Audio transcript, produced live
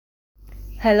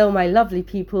Hello, my lovely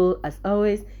people. As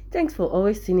always, thanks for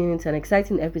always tuning into an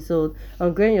exciting episode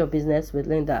on growing your business with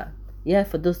Linda. Yeah,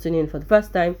 for those tuning in for the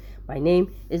first time, my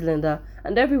name is Linda,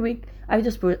 and every week I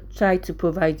just try to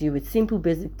provide you with simple,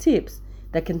 basic tips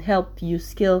that can help you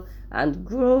scale and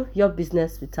grow your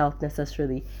business without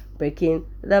necessarily breaking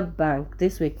the bank.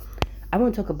 This week, I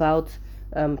want to talk about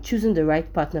choosing the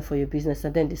right partner for your business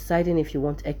and then deciding if you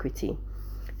want equity.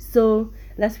 So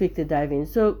let's quickly dive in.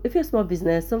 So if you're a small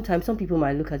business, sometimes some people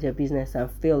might look at your business and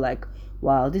feel like,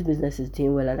 wow, this business is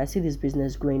doing well and I see this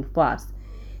business growing fast.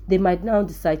 They might now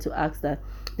decide to ask that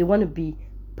they want to be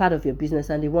part of your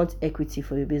business and they want equity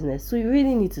for your business. So you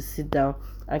really need to sit down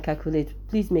and calculate.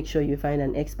 Please make sure you find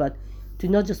an expert. Do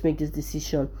not just make this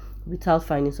decision without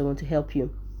finding someone to help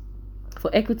you.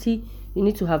 For equity, you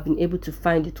need to have been able to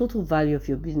find the total value of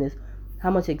your business.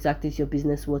 How much exactly is your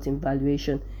business worth in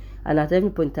valuation? And at every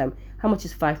point in time, how much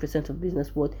is 5% of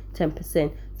business worth,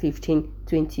 10%, 15,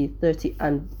 20, 30,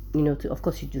 and of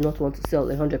course you do not want to sell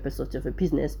 100% of a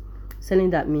business.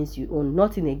 Selling that means you own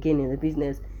nothing again in the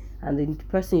business, and the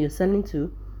person you're selling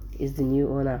to is the new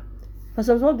owner. For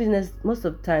some small business, most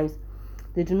of the times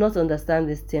they do not understand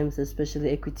these terms,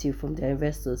 especially equity from their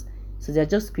investors. So they're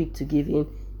just quick to give in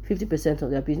 50%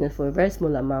 of their business for a very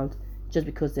small amount just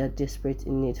because they're desperate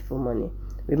in need for money.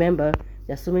 Remember,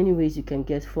 there are so many ways you can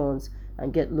get funds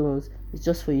and get loans. It's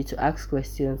just for you to ask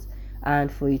questions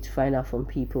and for you to find out from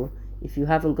people. If you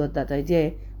haven't got that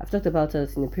idea, I've talked about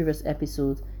it in the previous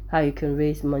episodes, how you can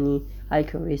raise money, how you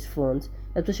can raise funds,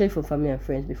 especially from family and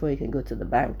friends before you can go to the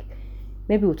bank.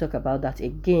 Maybe we'll talk about that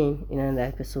again in another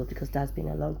episode because that's been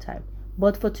a long time.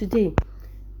 But for today,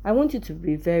 I want you to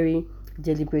be very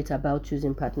deliberate about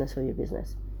choosing partners for your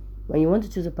business. When you want to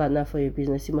choose a partner for your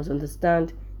business, you must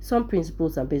understand some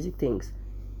principles and basic things.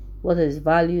 What are his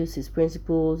values, his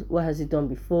principles? What has he done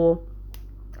before?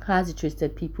 How has he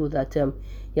trusted people that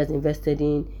he has invested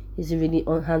in? Is he really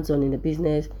hands-on in the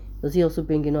business? Does he also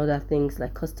bring in other things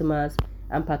like customers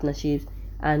and partnerships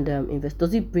and invest?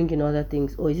 Does he bring in other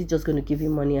things, or is he just going to give you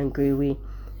money and go away?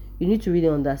 You need to really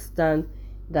understand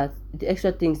that the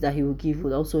extra things that he will give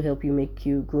will also help you make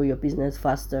you grow your business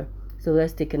faster. So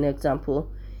let's take an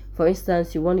example. For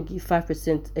instance, you want to give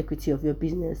 5% equity of your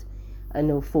business,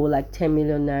 for like 10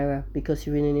 million naira because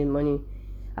you really need money.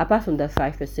 Apart from that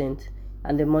 5%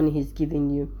 and the money he's giving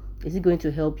you, is it going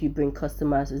to help you bring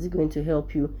customers? Is it going to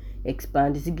help you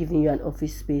expand? Is he giving you an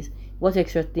office space? What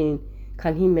extra thing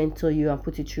can he mentor you and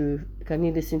put you through? Can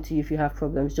he listen to you if you have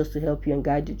problems just to help you and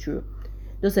guide you through?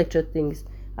 Those extra things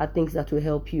are things that will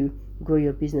help you grow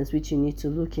your business, which you need to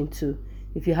look into.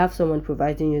 If you have someone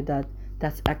providing you that,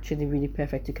 that's actually really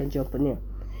perfect. You can jump on it.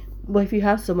 But if you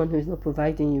have someone who is not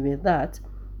providing you with that,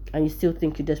 and you still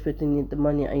think you desperately need the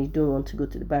money and you don't want to go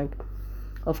to the bank,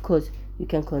 of course, you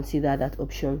can consider that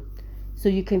option. So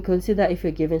you can consider if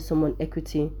you're giving someone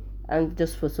equity and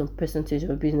just for some percentage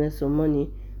of business or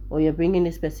money, or you're bringing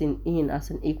this person in as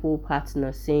an equal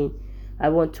partner saying, I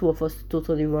want two of us to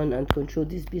totally run and control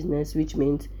this business, which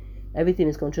means everything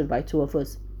is controlled by two of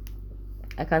us.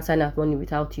 I can't sign out money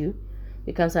without you.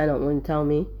 You can't sign out money without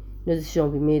me. No decision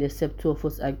will be made except two of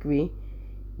us agree.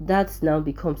 That now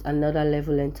becomes another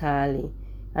level entirely.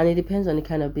 And it depends on the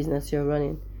kind of business you're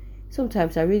running.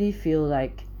 Sometimes I really feel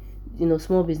like,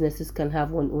 small businesses can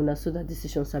have one owner so that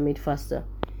decisions are made faster.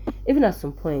 Even at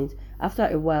some point, after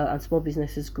a while and small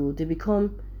businesses grow, they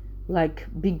become like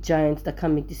big giants that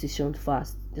can't make decisions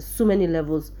fast. There's so many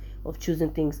levels of choosing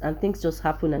things and things just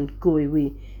happen and go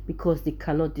away because they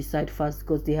cannot decide fast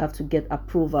because they have to get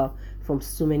approval from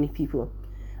so many people.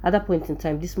 At that point in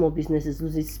time, these small businesses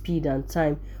losing speed and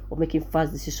time of making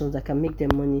fast decisions that can make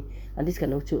them money, and this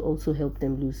can also help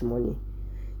them lose money.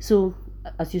 So,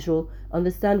 as usual,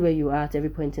 understand where you are at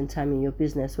every point in time in your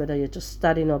business, whether you're just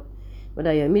starting up,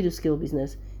 whether you're a middle scale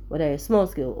business, whether you're a small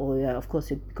scale, or of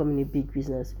course, you're becoming a big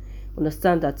business.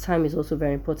 Understand that time is also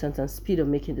very important and speed of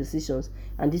making decisions,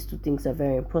 and these two things are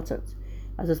very important.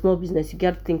 As a small business, you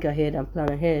got to think ahead and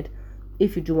plan ahead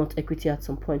if you do want equity at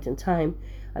some point in time,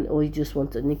 and or you just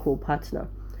want an equal partner.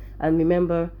 And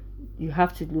remember, you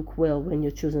have to look well when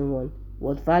you're choosing one.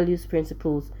 What values,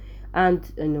 principles, and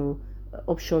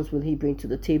options will he bring to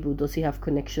the table? Does he have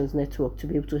connections, network to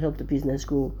be able to help the business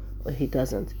grow, or he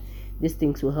doesn't? These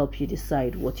things will help you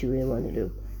decide what you really want to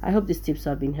do. I hope these tips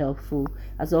have been helpful.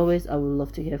 As always, I would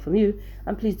love to hear from you,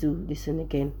 and please do listen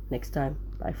again next time.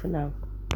 Bye for now.